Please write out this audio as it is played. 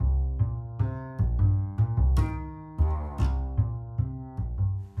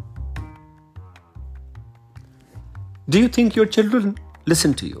Do you think your children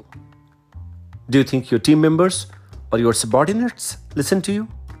listen to you? Do you think your team members or your subordinates listen to you?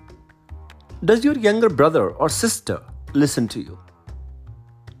 Does your younger brother or sister listen to you?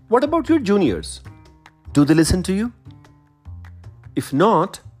 What about your juniors? Do they listen to you? If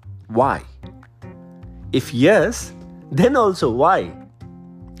not, why? If yes, then also why?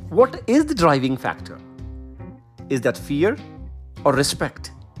 What is the driving factor? Is that fear or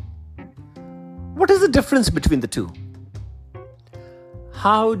respect? What is the difference between the two?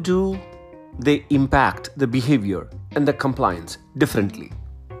 How do they impact the behavior and the compliance differently?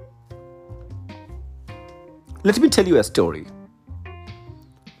 Let me tell you a story.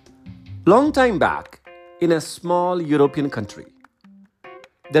 Long time back, in a small European country,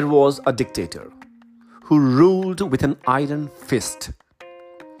 there was a dictator who ruled with an iron fist.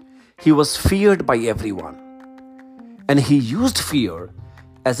 He was feared by everyone, and he used fear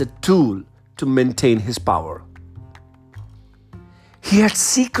as a tool to maintain his power. He had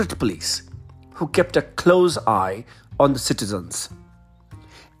secret police who kept a close eye on the citizens,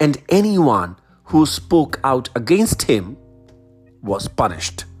 and anyone who spoke out against him was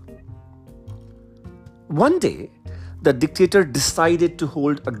punished. One day, the dictator decided to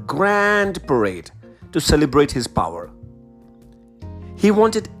hold a grand parade to celebrate his power. He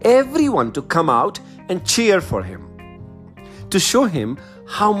wanted everyone to come out and cheer for him, to show him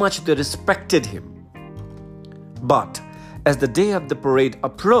how much they respected him. But as the day of the parade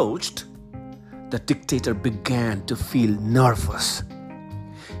approached, the dictator began to feel nervous.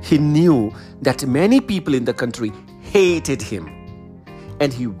 He knew that many people in the country hated him,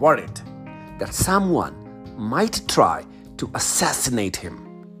 and he worried that someone might try to assassinate him.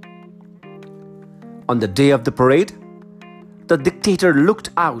 On the day of the parade, the dictator looked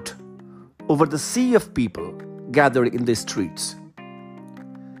out over the sea of people gathered in the streets.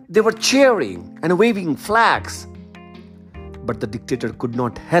 They were cheering and waving flags, but the dictator could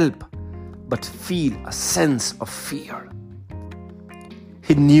not help but feel a sense of fear.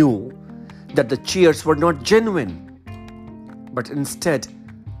 He knew that the cheers were not genuine, but instead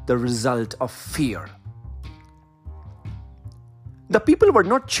the result of fear. The people were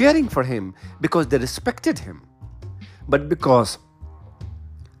not cheering for him because they respected him, but because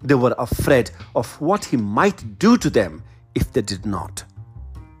they were afraid of what he might do to them if they did not.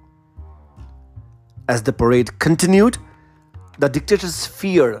 As the parade continued, the dictator's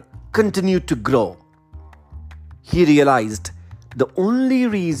fear continued to grow. He realized the only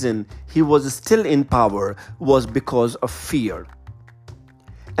reason he was still in power was because of fear,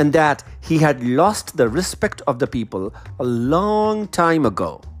 and that he had lost the respect of the people a long time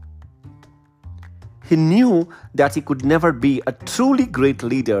ago. He knew that he could never be a truly great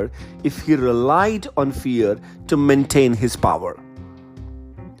leader if he relied on fear to maintain his power.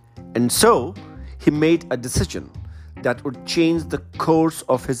 And so, he made a decision that would change the course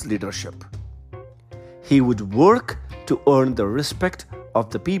of his leadership. He would work to earn the respect of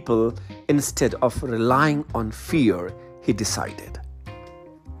the people instead of relying on fear, he decided.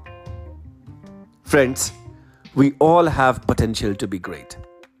 Friends, we all have potential to be great.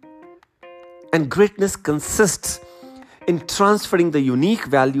 And greatness consists in transferring the unique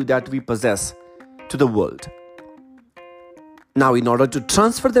value that we possess to the world. Now, in order to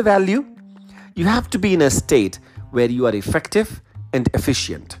transfer the value, you have to be in a state where you are effective and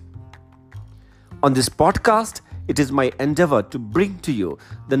efficient. On this podcast, it is my endeavor to bring to you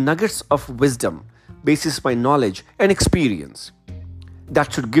the nuggets of wisdom basis my knowledge and experience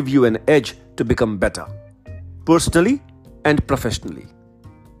that should give you an edge to become better, personally and professionally.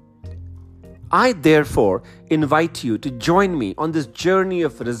 I therefore invite you to join me on this journey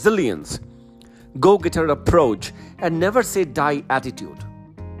of resilience, go-getter approach, and never say die attitude.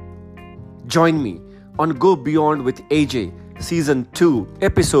 Join me on Go Beyond with AJ Season 2,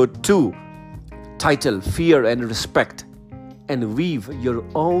 Episode 2, titled Fear and Respect, and weave your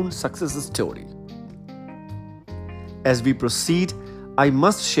own success story. As we proceed, I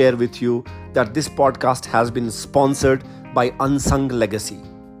must share with you that this podcast has been sponsored by Unsung Legacy,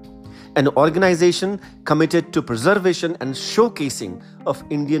 an organization committed to preservation and showcasing of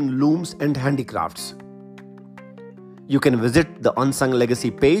Indian looms and handicrafts. You can visit the Unsung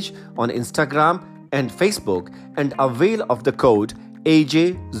Legacy page on Instagram and Facebook and avail of the code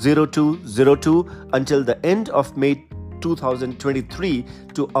AJ0202 until the end of May 2023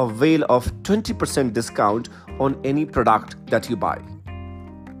 to avail of 20% discount on any product that you buy.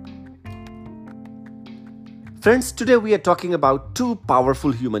 Friends, today we are talking about two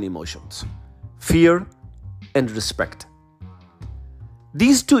powerful human emotions, fear and respect.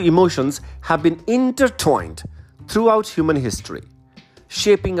 These two emotions have been intertwined throughout human history,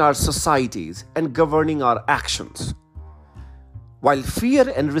 shaping our societies and governing our actions. While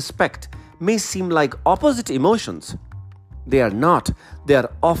fear and respect may seem like opposite emotions, they are not. They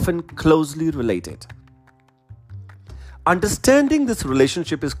are often closely related. Understanding this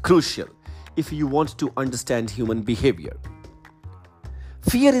relationship is crucial if you want to understand human behavior.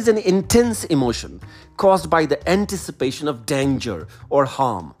 Fear is an intense emotion caused by the anticipation of danger or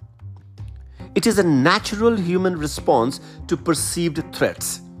harm. It is a natural human response to perceived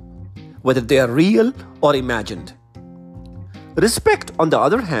threats, whether they are real or imagined. Respect, on the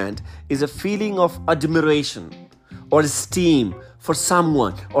other hand, is a feeling of admiration or esteem for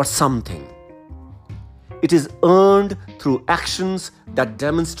someone or something. It is earned through actions that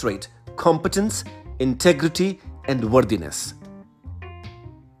demonstrate competence, integrity, and worthiness.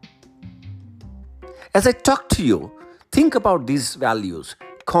 As I talk to you, think about these values: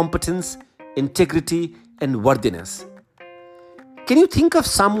 competence, integrity, and worthiness. Can you think of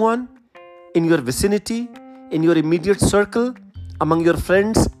someone in your vicinity, in your immediate circle, among your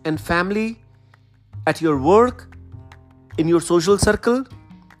friends and family, at your work, in your social circle,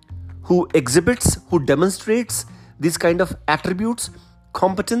 who exhibits, who demonstrates these kind of attributes: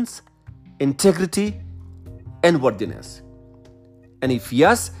 competence, integrity, and worthiness? And if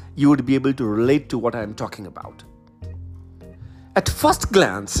yes, you would be able to relate to what I am talking about. At first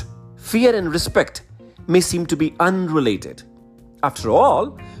glance, fear and respect may seem to be unrelated. After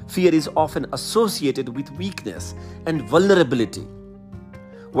all, fear is often associated with weakness and vulnerability,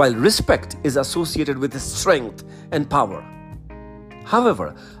 while respect is associated with strength and power.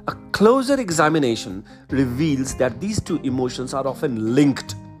 However, a closer examination reveals that these two emotions are often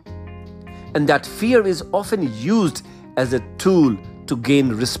linked, and that fear is often used as a tool to gain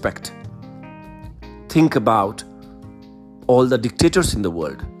respect. Think about all the dictators in the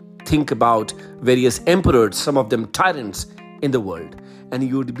world. Think about various emperors, some of them tyrants in the world, and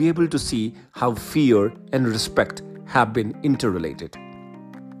you would be able to see how fear and respect have been interrelated.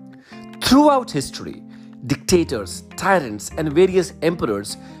 Throughout history, dictators, tyrants, and various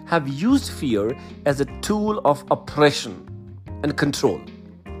emperors have used fear as a tool of oppression and control.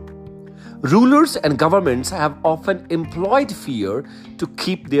 Rulers and governments have often employed fear to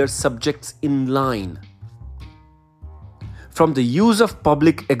keep their subjects in line. From the use of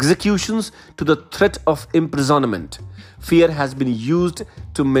public executions to the threat of imprisonment, fear has been used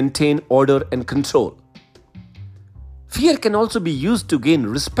to maintain order and control. Fear can also be used to gain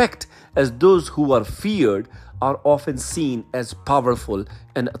respect, as those who are feared are often seen as powerful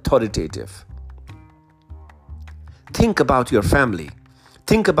and authoritative. Think about your family.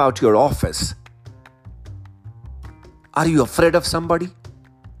 Think about your office. Are you afraid of somebody?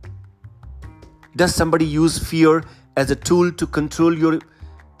 Does somebody use fear as a tool to control your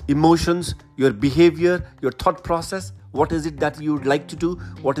emotions, your behavior, your thought process? What is it that you would like to do?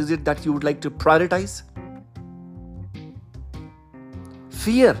 What is it that you would like to prioritize?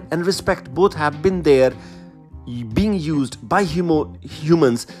 Fear and respect both have been there, being used by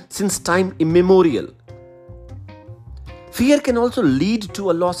humans since time immemorial. Fear can also lead to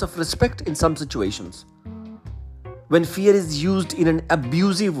a loss of respect in some situations. When fear is used in an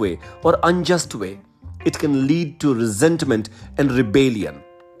abusive way or unjust way, it can lead to resentment and rebellion.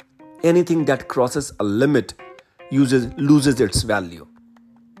 Anything that crosses a limit loses its value.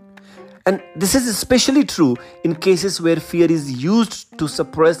 And this is especially true in cases where fear is used to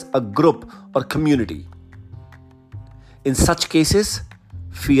suppress a group or community. In such cases,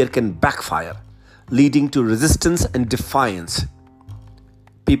 fear can backfire, leading to resistance and defiance.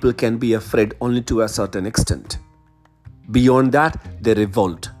 People can be afraid only to a certain extent. Beyond that, they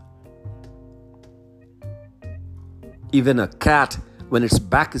revolt. Even a cat, when its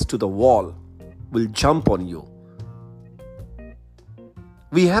back is to the wall, will jump on you.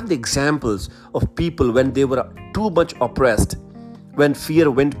 We have the examples of people when they were too much oppressed, when fear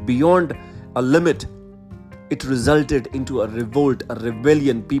went beyond a limit. It resulted into a revolt, a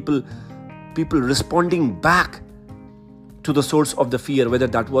rebellion, people responding back to the source of the fear, whether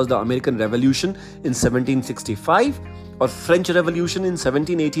that was the American Revolution in 1765 or French Revolution in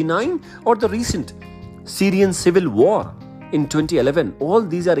 1789 or the recent Syrian Civil War in 2011. All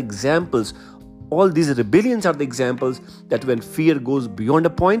these are examples. All these rebellions are the examples that when fear goes beyond a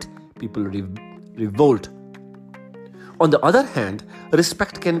point, people revolt. On the other hand,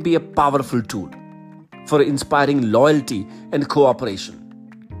 respect can be a powerful tool for inspiring loyalty and cooperation.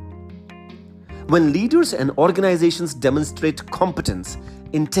 When leaders and organizations demonstrate competence,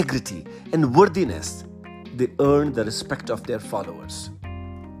 integrity, and worthiness, they earn the respect of their followers.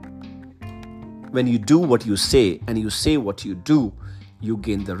 When you do what you say and you say what you do, you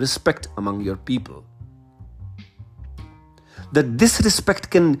gain the respect among your people. That this respect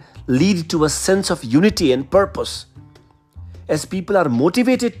can lead to a sense of unity and purpose. as people are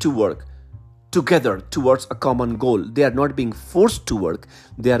motivated to work together towards a common goal. They are not being forced to work,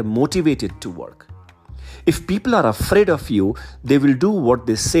 they are motivated to work. If people are afraid of you, they will do what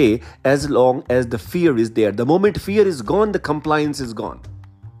they say as long as the fear is there. The moment fear is gone, the compliance is gone.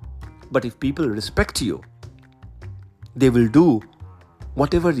 But if people respect you, they will do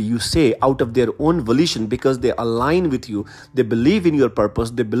whatever you say out of their own volition because they align with you, they believe in your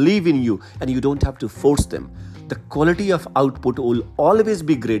purpose, they believe in you, and you don't have to force them. The quality of output will always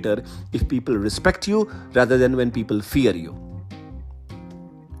be greater if people respect you rather than when people fear you.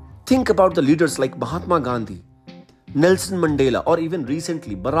 Think about the leaders like Mahatma Gandhi, Nelson Mandela, or even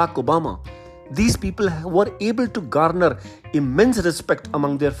recently Barack Obama. These people were able to garner immense respect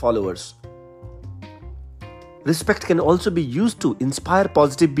among their followers. Respect can also be used to inspire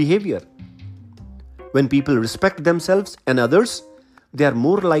positive behavior. When people respect themselves and others, they are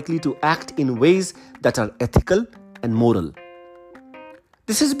more likely to act in ways that are ethical and moral.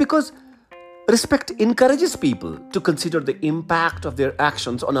 This is because respect encourages people to consider the impact of their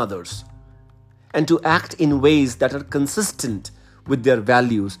actions on others and to act in ways that are consistent with their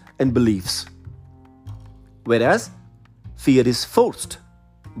values and beliefs. Whereas fear is forced,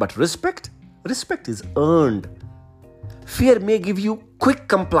 but respect is earned. Fear may give you quick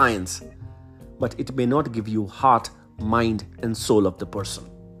compliance, but it may not give you heart, mind, and soul of the person.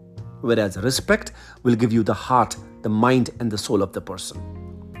 Whereas respect will give you the heart, the mind, and the soul of the person.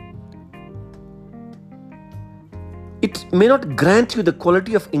 It may not grant you the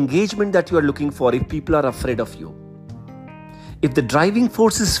quality of engagement that you are looking for if people are afraid of you. If the driving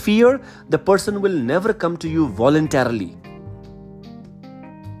force is fear, the person will never come to you voluntarily.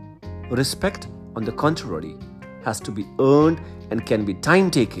 Respect, on the contrary, has to be earned and can be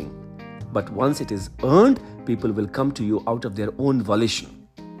time-taking. But once it is earned, people will come to you out of their own volition.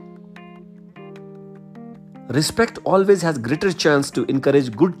 Respect always has greater chance to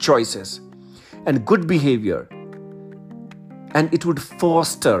encourage good choices and good behavior. And it would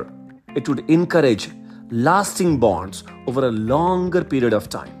encourage lasting bonds over a longer period of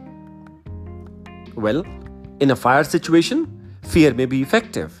time. Well, in a fire situation, fear may be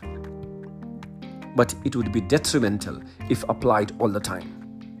effective, but it would be detrimental if applied all the time.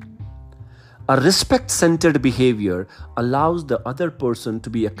 A respect-centered behavior allows the other person to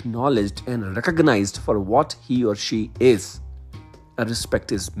be acknowledged and recognized for what he or she is. A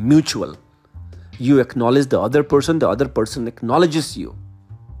respect is mutual. You acknowledge the other person acknowledges you.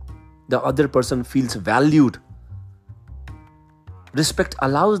 The other person feels valued. Respect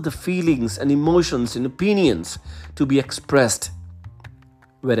allows the feelings and emotions and opinions to be expressed,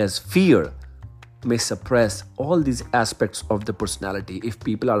 whereas fear may suppress all these aspects of the personality. If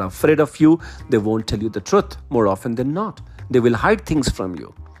people are afraid of you, they won't tell you the truth more often than not. They will hide things from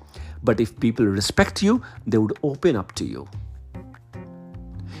you. But if people respect you, they would open up to you.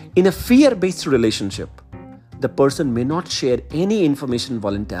 In a fear-based relationship, the person may not share any information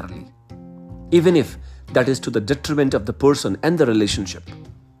voluntarily, even if that is to the detriment of the person and the relationship.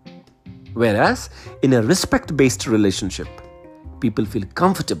 Whereas, in a respect-based relationship, people feel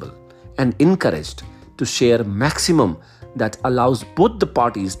comfortable and encouraged to share maximum that allows both the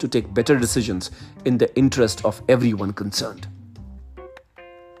parties to take better decisions in the interest of everyone concerned.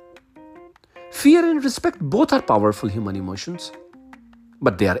 Fear and respect both are powerful human emotions,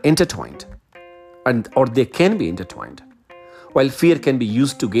 but they are intertwined, or they can be intertwined. While fear can be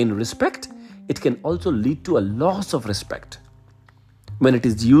used to gain respect, it can also lead to a loss of respect when it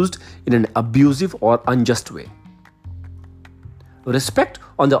is used in an abusive or unjust way. Respect,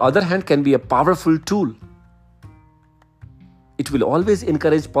 on the other hand, can be a powerful tool. It will always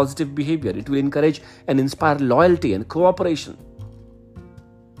encourage positive behavior. It will encourage and inspire loyalty and cooperation.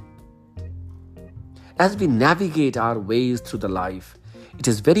 As we navigate our ways through the life, it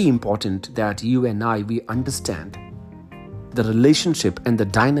is very important that you and we understand the relationship and the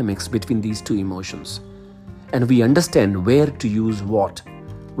dynamics between these two emotions. And we understand where to use what,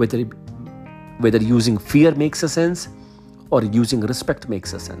 whether using fear makes a sense or using respect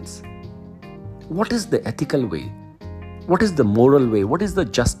makes a sense. What is the ethical way? What is the moral way? What is the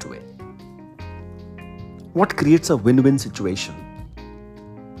just way? What creates a win-win situation?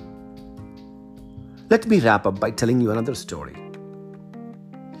 Let me wrap up by telling you another story.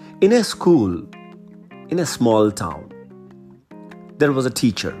 In a school, in a small town, there was a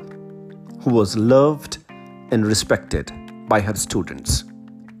teacher who was loved and respected by her students.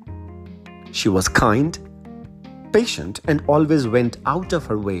 She was kind, patient, and always went out of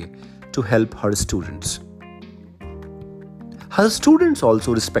her way to help her students. Her students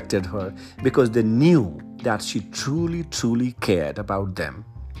also respected her because they knew that she truly cared about them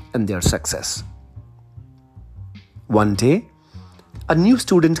and their success. One day, A new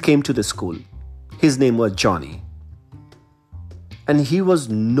student came to the school. His name was Johnny. And he was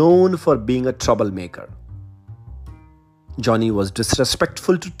known for being a troublemaker. Johnny was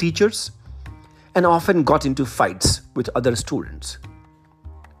disrespectful to teachers and often got into fights with other students.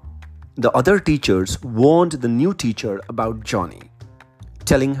 The other teachers warned the new teacher about Johnny,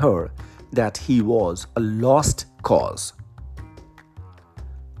 telling her that he was a lost cause.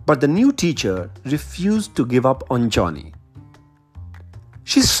 But the new teacher refused to give up on Johnny.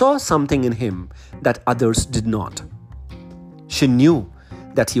 She saw something in him that others did not. She knew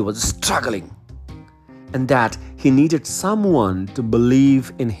that he was struggling and that he needed someone to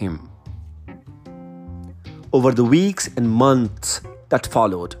believe in him. Over the weeks and months that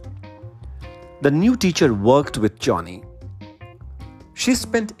followed, the new teacher worked with Johnny. She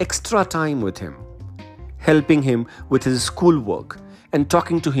spent extra time with him, helping him with his schoolwork and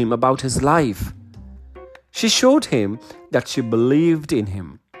talking to him about his life. She showed him that she believed in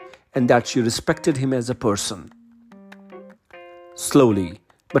him and that she respected him as a person. Slowly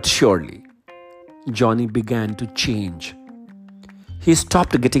but surely, Johnny began to change. He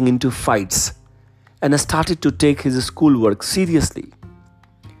stopped getting into fights and started to take his schoolwork seriously.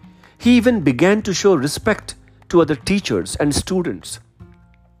 He even began to show respect to other teachers and students.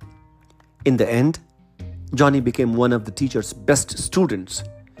 In the end, Johnny became one of the teacher's best students.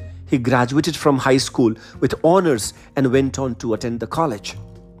 He graduated from high school with honors and went on to attend the college.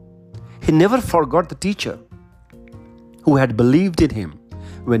 He never forgot the teacher who had believed in him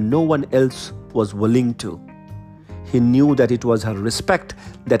when no one else was willing to. He knew that it was her respect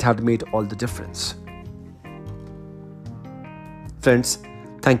that had made all the difference. Friends,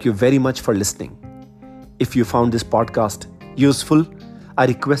 thank you very much for listening. If you found this podcast useful, I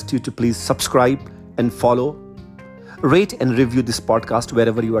request you to please subscribe and follow, rate and review this podcast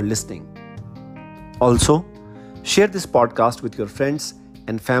wherever you are listening. Also, share this podcast with your friends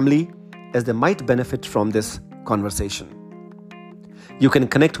and family as they might benefit from this conversation. You can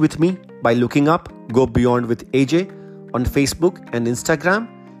connect with me by looking up Go Beyond with AJ on Facebook and Instagram,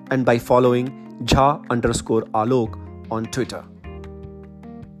 and by following Jha_Alok on Twitter.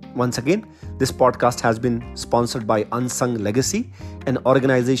 Once again, this podcast has been sponsored by Unsung Legacy, an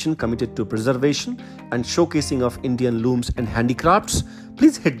organization committed to preservation and showcasing of Indian looms and handicrafts.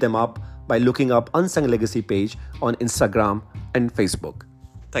 Please hit them up by looking up Unsung Legacy page on Instagram and Facebook.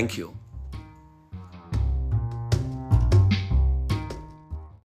 Thank you.